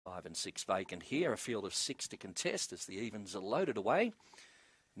5 and 6 vacant here. A field of 6 to contest as the evens are loaded away.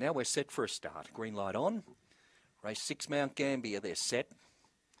 Now we're set for a start. Green light on. Race 6, Mt-Gambier. They're set.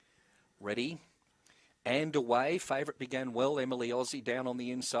 Ready. And away. Favourite began well. Emily Aussie down on the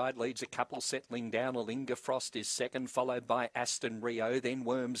inside. Leads a couple settling down. Alinga Frost is second, followed by Aston Rio. Then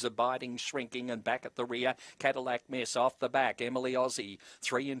Worms Abiding, Shrinking, and back at the rear. Cadillac Mess off the back. Emily Aussie,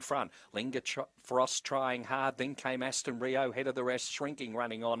 3 in front. Frost trying hard. Then came Aston Rio, head of the rest. Shrinking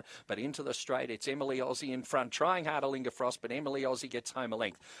running on, but into the straight. It's Emily Aussie in front. Trying hard Alinga Frost, but Emily Aussie gets home a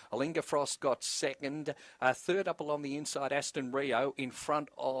length. Alinga Frost got second. Third up along the inside, Aston Rio in front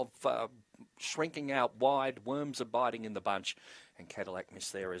of... Shrinking out wide, Worms Abiding in the bunch, and Cadillac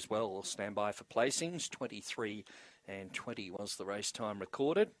Miss there as well. We'll stand by for placings. 23 and 20 was the race time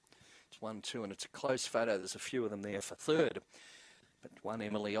recorded. It's 1, 2, and it's a close photo. There's a few of them there for third. But one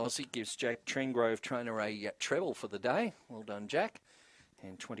Emily Aussie gives Jack Trengrove, trainer, a treble for the day. Well done, Jack.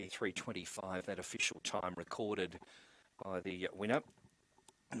 And 23.25, that official time recorded by the winner.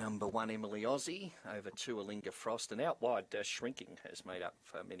 Number 1, Emily Aussie, over 2, Alinga Frost, and out wide, Shrinking has made up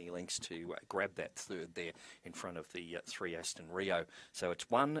many lengths to grab that third there in front of the 3, Aston Rio. So it's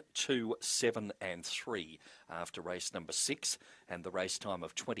 1, 2, 7 and 3 after race number 6, and the race time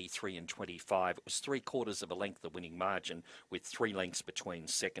of 23 and 25. It was 3/4 of a length, the winning margin, with 3 lengths between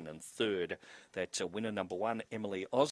second and third. That winner number 1, Emily Aussie.